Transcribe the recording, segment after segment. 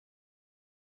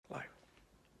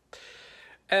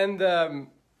And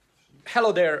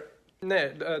hello there.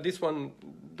 Ne, this one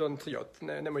don't jött.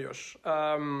 Nem jössz.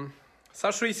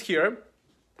 Sasha is here.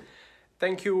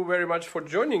 Thank you very much for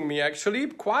joining me. Actually,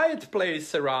 quiet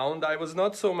place around. I was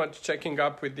not so much checking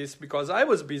up with this because I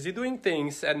was busy doing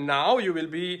things, and now you will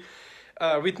be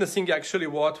witnessing actually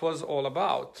what was all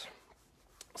about.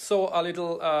 So a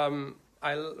little,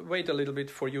 I'll wait a little bit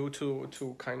for you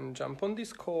to kind of jump on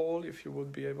this call if you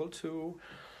would be able to.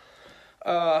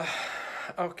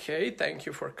 Okay, thank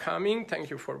you for coming. Thank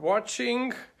you for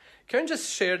watching. Can you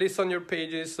just share this on your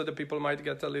pages so the people might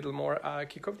get a little more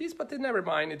kick of this? But then never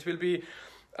mind. It will be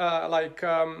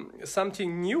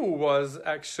something new was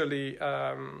actually,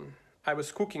 I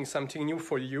was cooking something new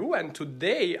for you. And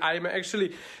today I'm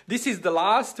actually, this is the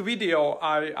last video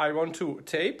I want to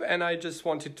tape. And I just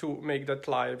wanted to make that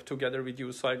live together with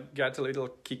you. So I get a little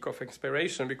kick of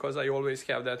inspiration because I always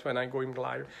have that when I'm going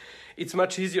live. It's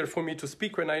much easier for me to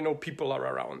speak when I know people are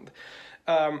around.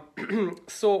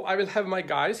 So I will have my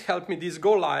guys help me this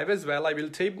go live as well. I will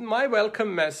tape my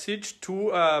welcome message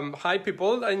to hi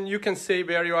people, and you can say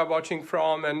where you are watching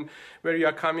from and where you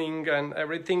are coming and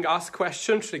everything. Ask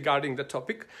questions regarding the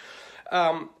topic.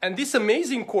 And this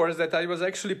amazing course that I was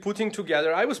actually putting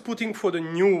together, I was putting for the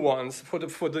new ones. For the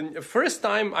first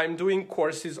time, I'm doing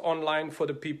courses online for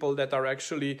the people that are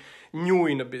actually new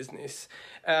in a business.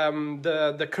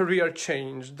 The career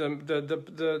change,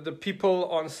 the people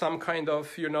on some kind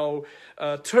of,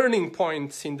 turning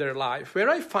points in their life, where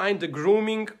I find the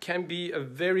grooming can be a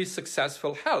very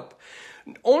successful help.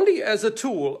 Only as a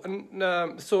tool.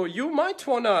 So you might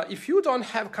wanna, if you don't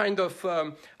have kind of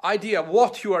idea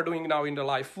what you are doing now in the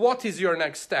life, what is your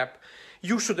next step,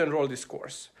 you should enroll this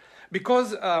course.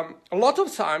 Because a lot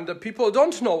of time the people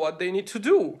don't know what they need to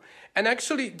do. And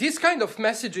actually this kind of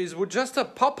messages would just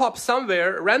pop up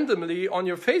somewhere randomly on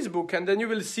your Facebook, and then you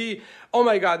will see, oh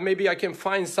my God, maybe I can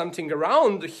find something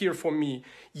around here for me.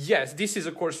 Yes, this is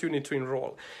a course you need to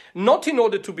enroll. Not in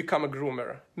order to become a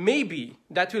groomer. Maybe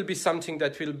that will be something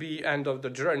that will be end of the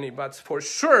journey, but for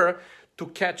sure to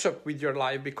catch up with your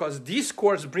life, because this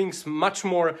course brings much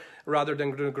more rather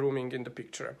than grooming in the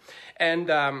picture.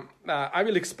 And I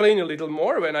will explain a little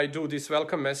more when I do this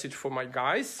welcome message for my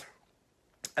guys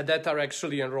that are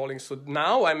actually enrolling. So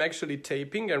now I'm actually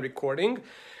taping and recording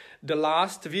the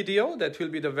last video that will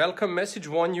be the welcome message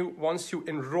once you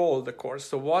enroll the course.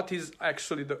 So what is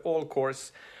actually the all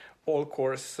course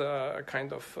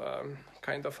kind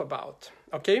of about?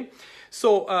 Okay,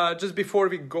 so just before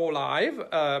we go live,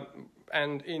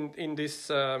 and in this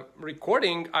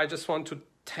recording, I just want to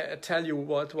tell you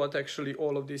what actually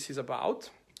all of this is about.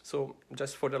 So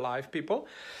just for the live people.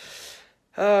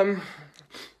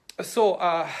 So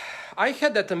I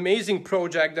had that amazing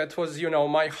project that was,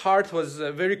 my heart was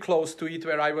very close to it,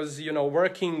 where I was,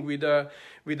 working with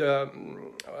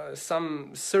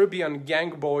some Serbian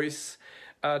gang boys,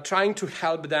 trying to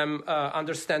help them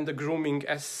understand the grooming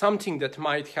as something that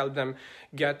might help them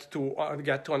get to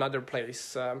another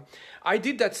place. I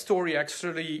did that story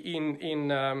actually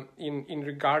in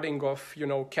regarding of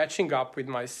catching up with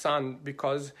my son,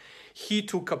 because he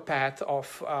took a path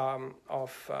of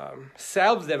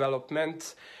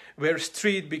self-development, where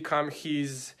street become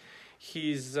his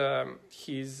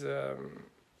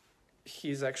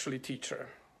actually teacher.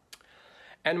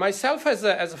 And myself as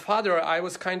a father, I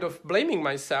was kind of blaming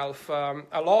myself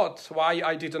a lot, why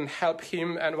I didn't help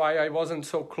him and why I wasn't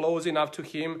so close enough to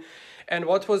him, and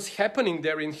what was happening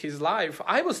there in his life.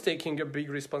 I was taking a big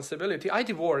responsibility. I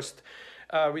divorced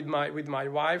with my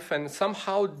wife, and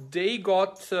somehow they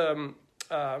got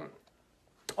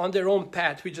on their own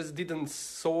path. We just didn't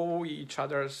saw each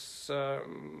other's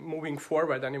moving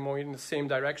forward anymore in the same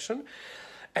direction.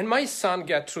 And my son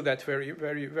got through that very,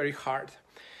 very, very hard.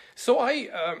 So I,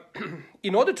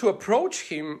 in order to approach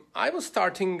him, I was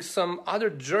starting some other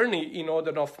journey in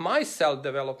order of my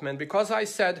self-development, because I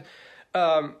said,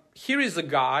 here is a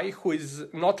guy who is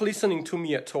not listening to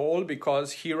me at all,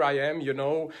 because here I am,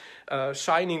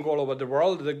 shining all over the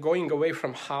world, going away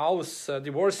from house,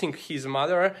 divorcing his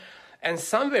mother, and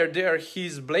somewhere there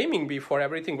he's blaming me for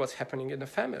everything what's happening in the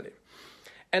family.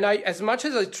 And as much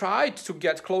as I tried to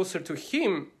get closer to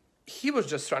him, he was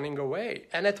just running away.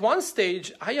 And at one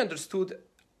stage, I understood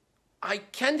I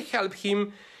can't help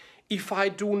him if I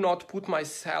do not put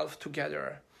myself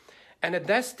together. And at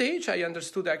that stage, I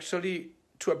understood actually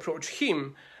to approach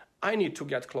him, I need to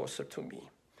get closer to me.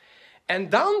 And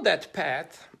down that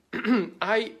path,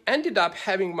 I ended up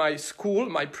having my school,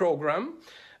 my program,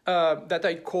 that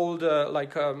I called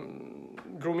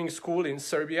grooming school in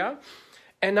Serbia.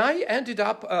 And I ended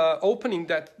up opening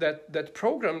that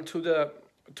program to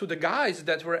the guys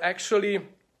that were actually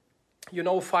you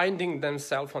know, finding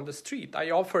themselves on the street.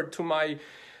 I offered to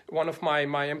one of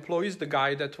my employees, the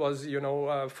guy that was, you know,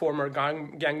 a former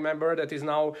gang member that is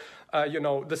now, you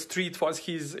know, the street was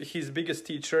his biggest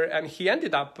teacher, and he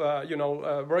ended up, you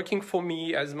know, working for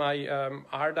me as my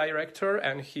art director,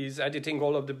 and he's editing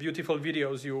all of the beautiful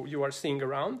videos you are seeing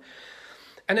around.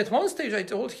 And at one stage I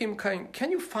told him,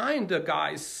 can you find the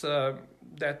guys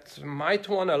that might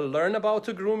want to learn about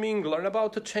the grooming, learn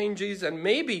about the changes, and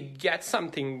maybe get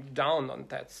something down on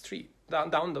that street,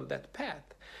 down of that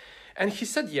path? And he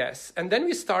said yes. And then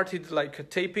we started like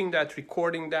taping that,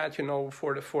 recording that, you know,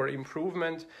 for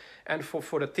improvement and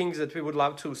for the things that we would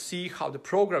love to see how the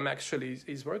program actually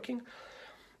is working.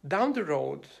 Down the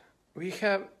road, we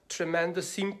have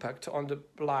tremendous impact on the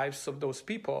lives of those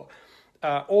people.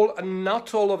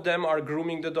 Not all of them are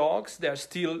grooming the dogs. They're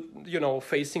still, you know,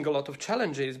 facing a lot of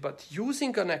challenges, but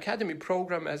using an academy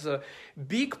program as a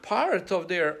big part of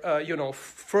their, you know,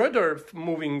 further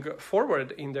moving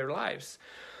forward in their lives.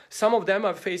 Some of them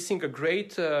are facing a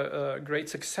great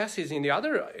successes in the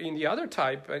other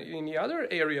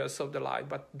areas of the life.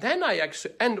 But then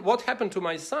and what happened to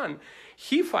my son?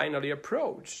 He finally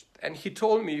approached and he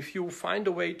told me, if you find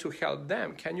a way to help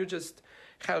them, can you just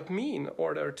help me in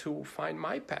order to find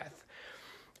my path?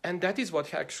 And that is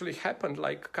what actually happened.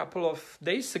 Like a couple of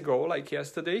days ago, like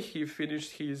yesterday, he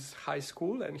finished his high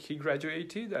school and he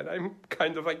graduated, and I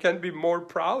can't be more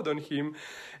proud on him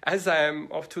as I am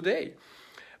of today.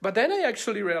 But then I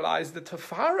actually realized that as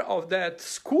far of that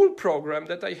school program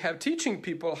that I have teaching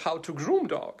people how to groom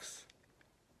dogs,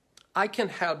 I can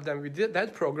help them with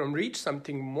that program reach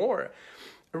something more,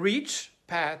 reach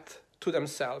path to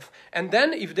themselves. And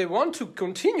then if they want to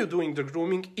continue doing the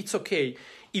grooming, it's okay.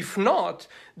 If not,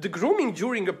 the grooming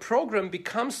during a program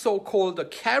becomes so-called a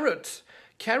carrot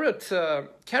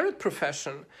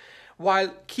profession,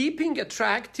 while keeping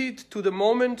attracted to the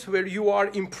moment where you are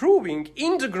improving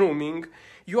in the grooming.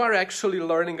 You are actually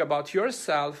learning about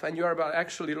yourself, and you are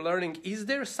actually learning, is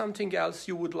there something else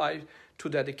you would like to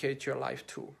dedicate your life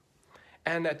to?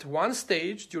 And at one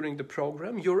stage during the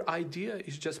program, your idea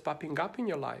is just popping up in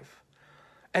your life.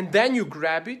 And then you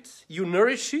grab it, you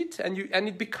nourish it, and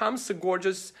it becomes a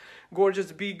gorgeous,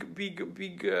 big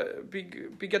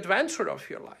adventure of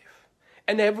your life.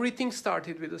 And everything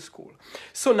started with the school.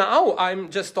 So now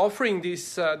I'm just offering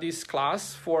this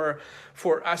class for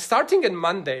starting on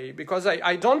Monday, because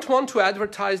I don't want to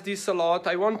advertise this a lot.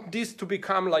 I want this to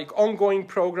become like ongoing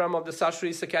program of the Sasha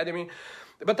Riess Academy.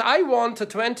 But I want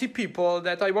 20 people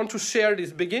that I want to share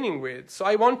this beginning with. So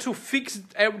I want to fix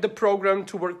the program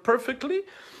to work perfectly.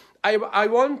 I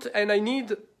want, and I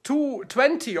need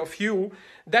 20 of you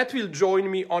that will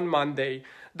join me on Monday.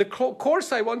 The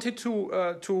course I wanted to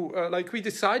like we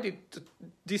decided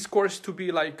this course to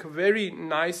be like very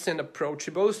nice and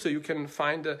approachable, so you can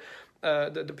find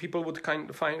the people would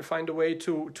find a way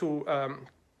to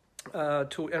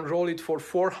enroll it for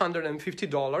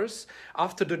 $450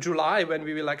 after the July, when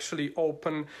we will actually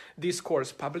open this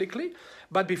course publicly.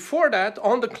 But before that,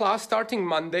 on the class starting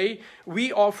Monday,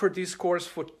 we offer this course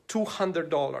for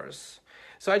 $200.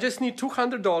 So I just need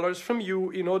 $200 from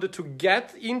you in order to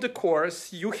get in the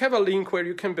course. You have a link where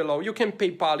you can below. You can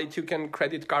PayPal it, you can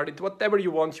credit card it, whatever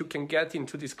you want, you can get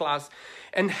into this class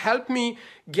and help me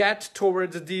get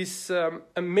towards this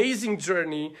amazing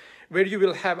journey where you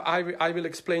will have, I will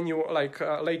explain you like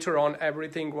later on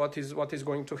everything what is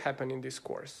going to happen in this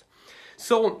course.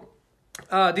 So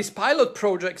this pilot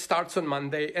project starts on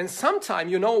Monday, and sometime,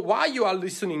 you know, why you are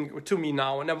listening to me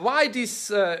now and why this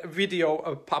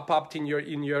video pop up in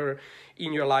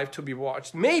your life to be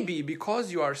watched. Maybe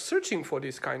because you are searching for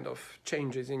this kind of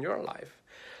changes in your life,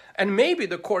 and maybe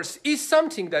the course is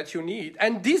something that you need,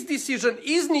 and this decision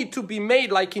need to be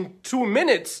made like in 2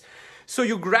 minutes. So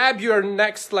you grab your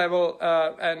next level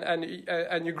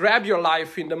and you grab your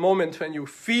life in the moment when you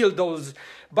feel those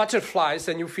butterflies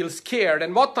and you feel scared.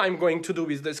 And what I'm going to do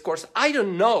with this course, I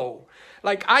don't know.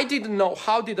 Like, I didn't know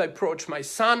how did I approach my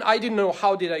son. I didn't know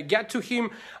how did I get to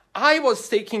him. I was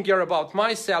taking care about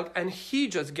myself, and he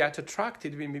just got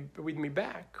attracted with me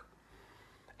back.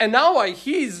 And now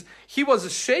he was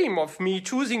ashamed of me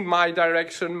choosing my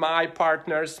direction, my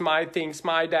partners, my things,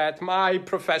 my dad, my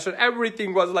profession.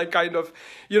 Everything was like kind of,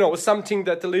 you know, something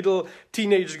that a little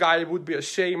teenage guy would be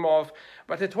ashamed of.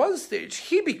 But at one stage,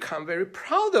 he became very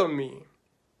proud of me.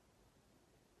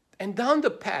 And down the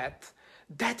path,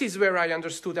 that is where I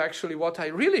understood actually what I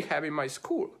really have in my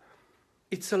school.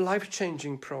 It's a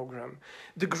life-changing program.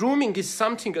 The grooming is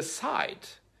something aside.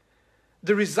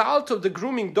 The result of the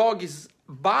grooming dog is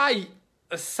by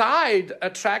a side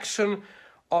attraction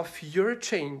of your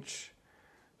change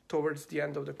towards the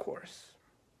end of the course.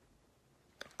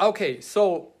 Okay,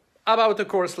 so about a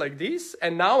course like this,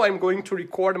 and now I'm going to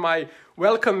record my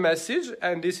welcome message,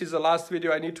 and this is the last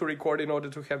video I need to record in order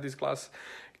to have this class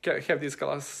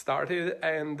started.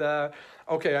 And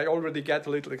okay, I already get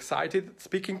a little excited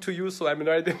speaking to you, so I'm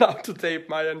ready now to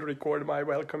tape and record my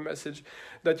welcome message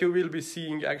that you will be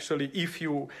seeing actually if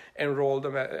you enroll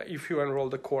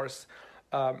the course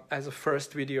as a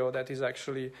first video that is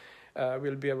actually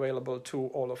will be available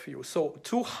to all of you. So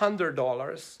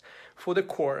 $200 for the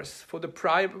course, for the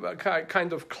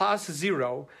kind of class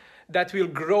 0 that will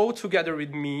grow together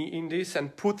with me in this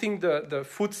and putting the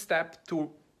footstep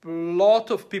to a lot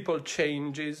of people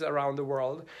changes around the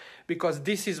world, because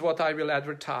this is what I will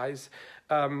advertise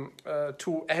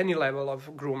to any level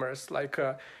of groomers, like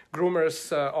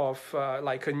groomers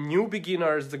like new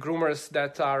beginners, the groomers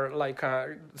that are like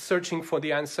searching for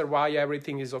the answer why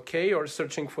everything is okay, or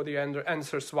searching for the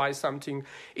answers why something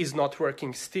is not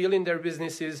working still in their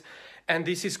businesses. And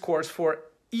this is course for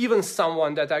even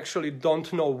someone that actually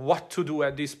don't know what to do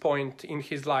at this point in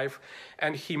his life,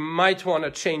 and he might want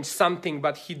to change something,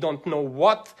 but he don't know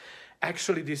what.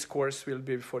 Actually, this course will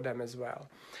be for them as well.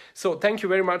 So thank you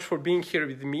very much for being here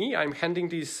with me. I'm handing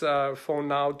this phone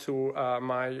now to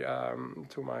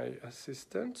my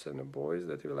assistants and the boys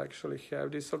that will actually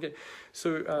have this. Okay,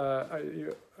 so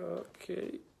you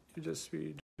just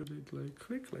read it like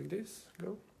click like this.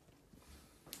 Go.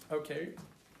 Okay.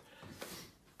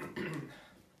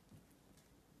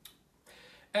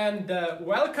 And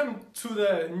welcome to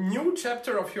the new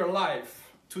chapter of your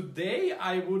life. Today,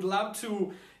 I would love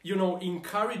to,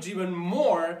 encourage even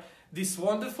more this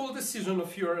wonderful decision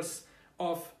of yours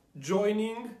of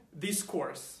joining this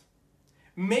course.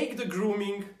 Make the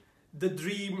grooming the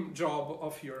dream job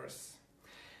of yours.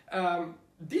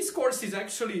 This course is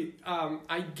actually,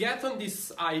 I get on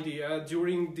this idea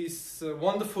during this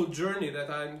wonderful journey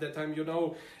that I'm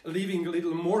living a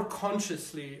little more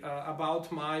consciously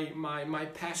about my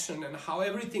passion, and how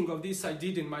everything of this I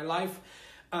did in my life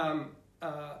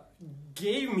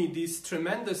gave me this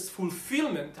tremendous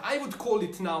fulfillment. I would call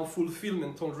it now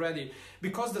fulfillment already,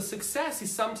 because the success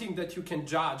is something that you can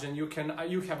judge, and you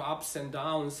have ups and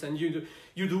downs, and you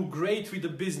do great with the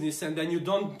business, and then you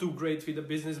don't do great with the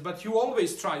business, but you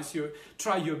always try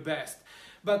your best.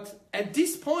 But at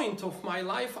this point of my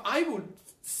life, I would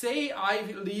say I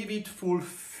leave it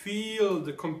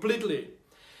fulfilled completely.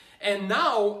 And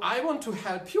now I want to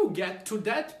help you get to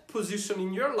that position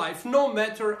in your life, no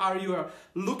matter are you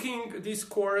looking this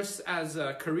course as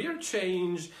a career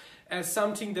change, as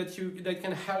something that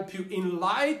can help you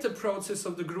enlighten the process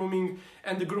of the grooming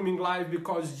and the grooming life,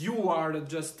 because you are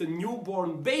just a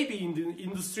newborn baby in the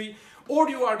industry, or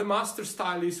you are the master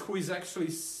stylist who is actually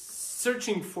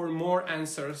searching for more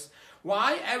answers.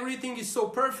 Why everything is so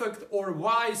perfect, or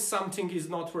why something is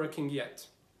not working yet.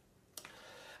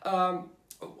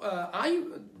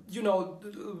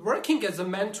 Working as a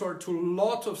mentor to a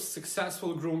lot of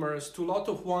successful groomers, to a lot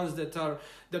of ones that are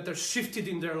shifted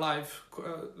in their life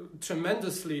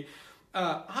tremendously,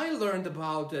 I learned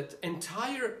about that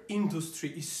entire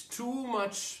industry is too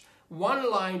much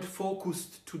one-line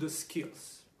focused to the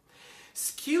skills.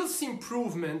 Skills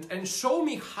improvement, and show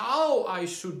me how I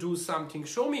should do something,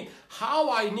 show me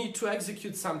how I need to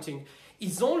execute something,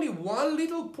 is only one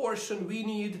little portion we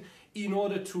need in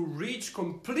order to reach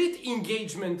complete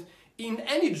engagement in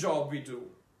any job we do.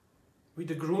 With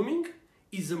the grooming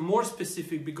is more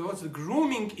specific, because the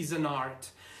grooming is an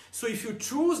art. So if you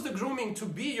choose the grooming to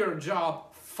be your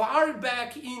job, far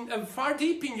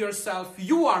deep in yourself,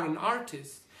 you are an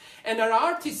artist. And an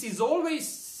artist is always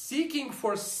seeking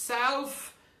for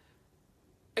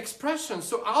self-expression,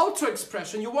 so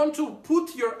auto-expression. You want to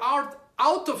put your art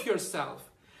out of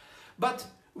yourself. But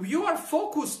you are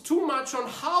focused too much on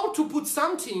how to put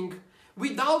something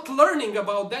without learning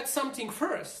about that something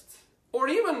first. Or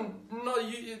even,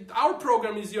 our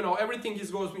program is, everything is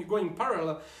going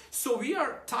parallel. So we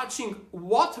are touching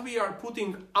what we are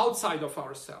putting outside of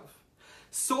ourselves.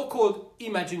 So-called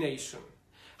imagination.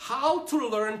 How to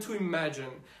learn to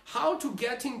imagine. How to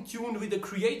get in tune with the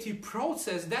creative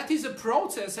process. That is a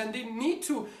process, and they need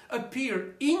to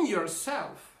appear in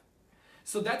yourself.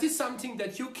 So that is something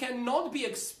that you cannot be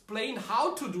explained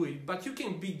how to do it, but you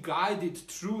can be guided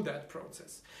through that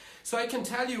process. So I can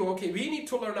tell you, okay, we need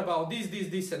to learn about this,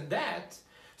 and that,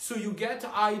 so you get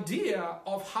an idea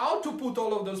of how to put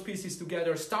all of those pieces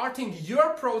together, starting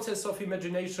your process of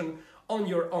imagination on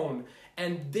your own.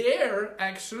 And there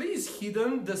actually is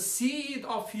hidden the seed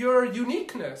of your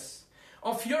uniqueness,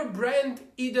 of your brand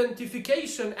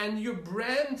identification, and your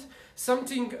brand,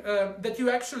 something that you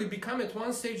actually become at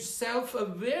one stage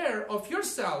self-aware of your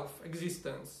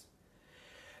self-existence.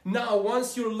 Now,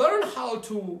 once you learn how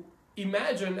to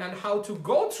imagine and how to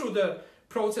go through the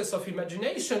process of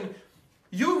imagination,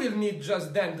 you will need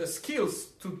just then the skills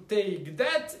to take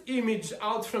that image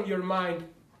out from your mind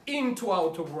into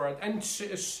outer world and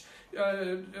share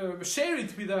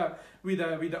it with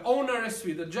the owners,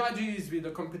 with the judges, with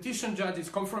the competition judges,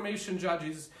 confirmation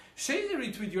judges. Share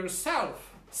it with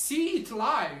yourself. See it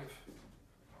live.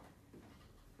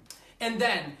 And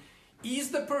then, is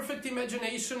the perfect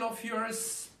imagination of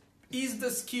yours, is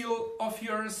the skill of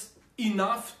yours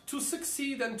enough to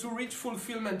succeed and to reach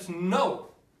fulfillment? No.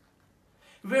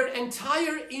 Where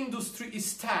entire industry is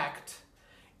stacked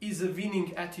is a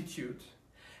winning attitude.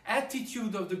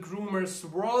 Attitude of the groomers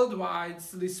worldwide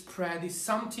spread is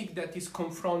something that is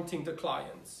confronting the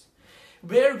clients.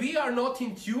 Where we are not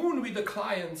in tune with the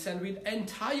clients and with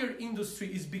entire industry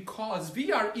is because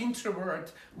we are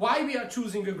introvert. Why we are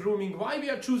choosing a grooming, why we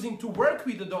are choosing to work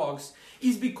with the dogs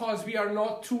is because we are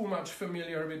not too much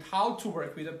familiar with how to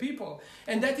work with the people.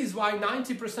 And that is why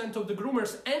 90% of the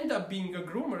groomers end up being a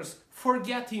groomers,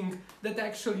 forgetting that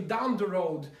actually down the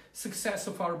road, success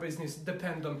of our business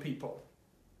depends on people.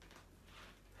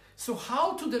 So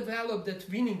how to develop that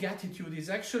winning attitude is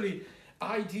actually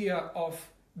idea of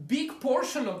big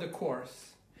portion of the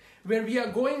course where we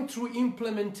are going through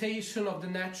implementation of the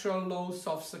natural laws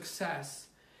of success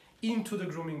into the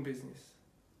grooming business.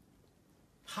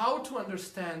 How to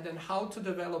understand and how to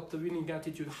develop the winning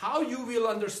attitude. How you will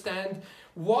understand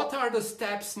what are the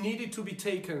steps needed to be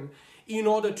taken in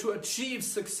order to achieve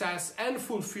success and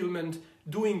fulfillment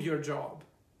doing your job.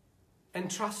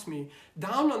 And trust me,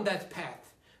 down on that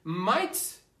path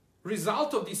might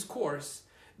result of this course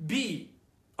be,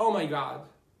 oh my God,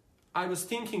 I was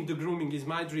thinking the grooming is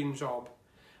my dream job.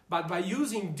 But by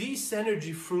using this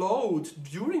energy flowed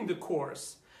during the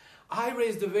course, I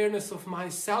raised awareness of my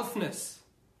selfness.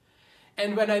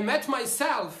 And when I met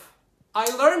myself, I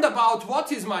learned about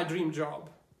what is my dream job.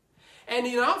 And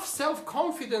enough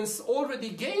self-confidence already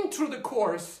gained through the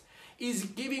course is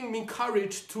giving me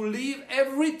courage to leave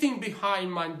everything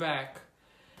behind my back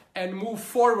and move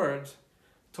forward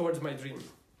towards my dream.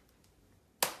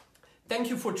 Thank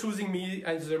you for choosing me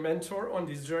as your mentor on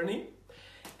this journey.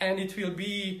 And it will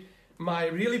be my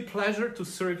really pleasure to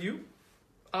serve you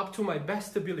up to my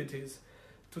best abilities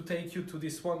to take you to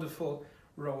this wonderful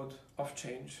road of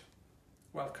change.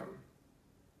 Welcome.